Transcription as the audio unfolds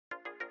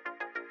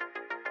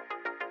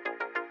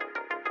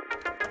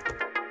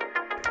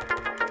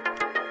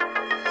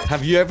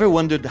Have you ever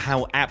wondered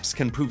how apps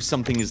can prove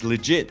something is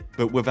legit,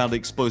 but without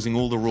exposing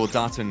all the raw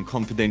data and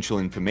confidential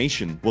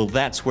information? Well,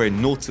 that's where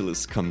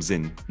Nautilus comes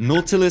in.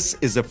 Nautilus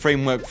is a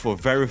framework for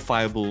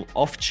verifiable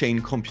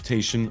off-chain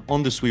computation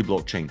on the Sui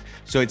blockchain.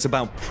 So it's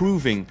about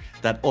proving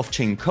that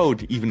off-chain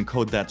code, even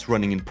code that's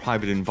running in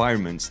private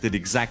environments, did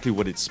exactly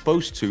what it's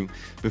supposed to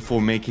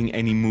before making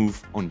any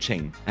move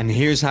on-chain. And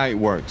here's how it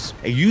works.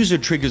 A user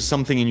triggers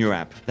something in your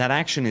app. That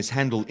action is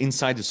handled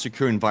inside a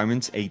secure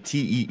environment, a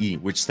TEE,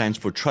 which stands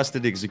for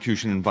Trusted Execution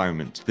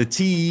Environment. The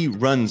TEE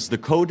runs the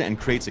code and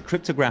creates a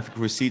cryptographic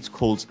receipt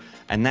called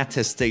an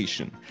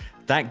attestation.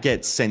 That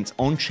gets sent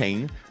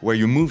on-chain, where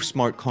your Move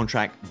smart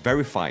contract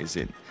verifies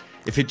it.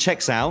 If it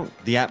checks out,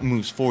 the app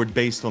moves forward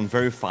based on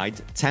verified,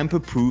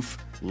 tamper-proof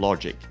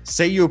logic.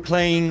 Say you're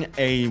playing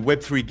a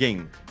Web3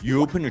 game.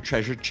 You open a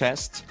treasure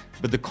chest,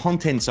 but the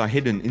contents are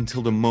hidden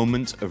until the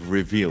moment of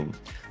reveal.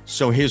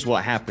 So here's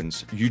what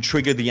happens. You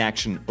trigger the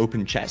action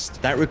open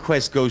chest. That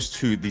request goes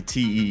to the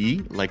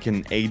TEE, like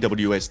an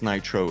AWS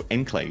Nitro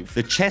Enclave.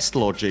 The chest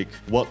logic,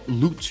 what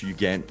loot you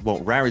get,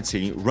 what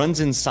rarity,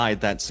 runs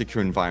inside that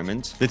secure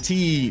environment. The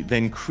TEE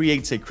then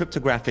creates a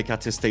cryptographic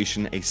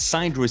attestation, a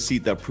signed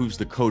receipt that proves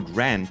the code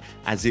ran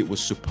as it was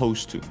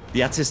supposed to.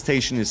 The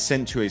attestation is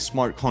sent to a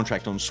smart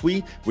contract on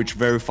Sui, which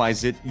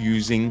verifies it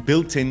using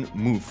built-in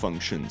move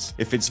functions.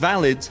 If it's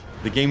valid,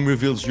 the game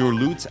reveals your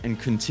loot and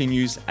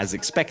continues as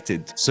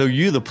expected. So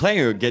you, the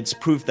player, gets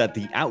proof that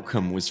the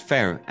outcome was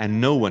fair and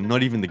no one,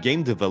 not even the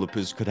game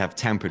developers, could have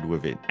tampered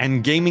with it.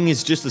 And gaming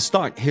is just the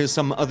start. Here's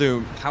some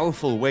other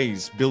powerful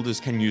ways builders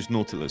can use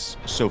Nautilus.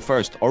 So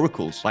first,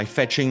 oracles. By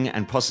fetching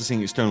and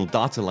processing external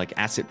data like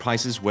asset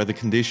prices, weather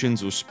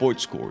conditions, or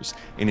sports scores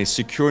in a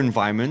secure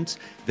environment,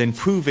 then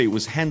prove it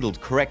was handled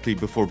correctly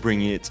before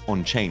bringing it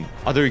on-chain.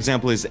 Other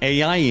example is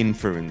AI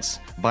inference.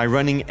 By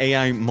running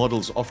AI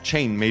models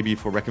off-chain, maybe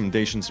for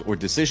recommendations or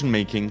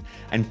decision-making,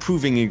 and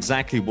proving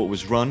exactly what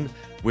was run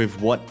with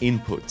what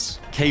inputs.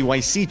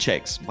 KYC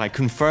checks, by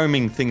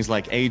confirming things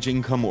like age,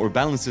 income, or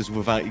balances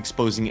without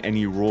exposing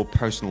any raw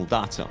personal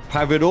data.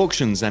 Private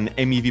auctions and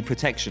MEV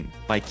protection,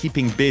 by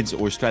keeping bids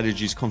or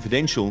strategies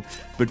confidential,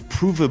 but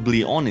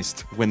provably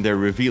honest when they're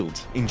revealed.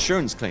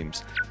 Insurance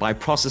claims, by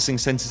processing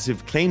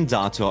sensitive claim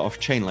data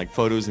off-chain like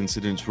photos,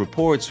 incidents,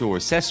 reports, or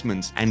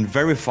assessments, and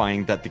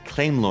verifying that the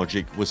claim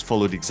logic was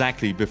followed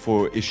exactly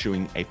before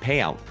issuing a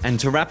payout. And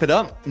to wrap it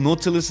up,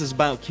 Nautilus is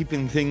about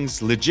keeping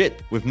things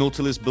legit. With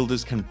Nautilus,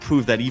 builders can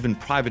prove that even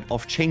private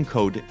off-chain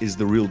code is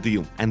the real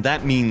deal. And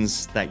that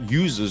means that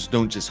users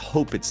don't just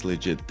hope it's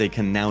legit, they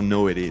can now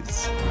know it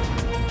is.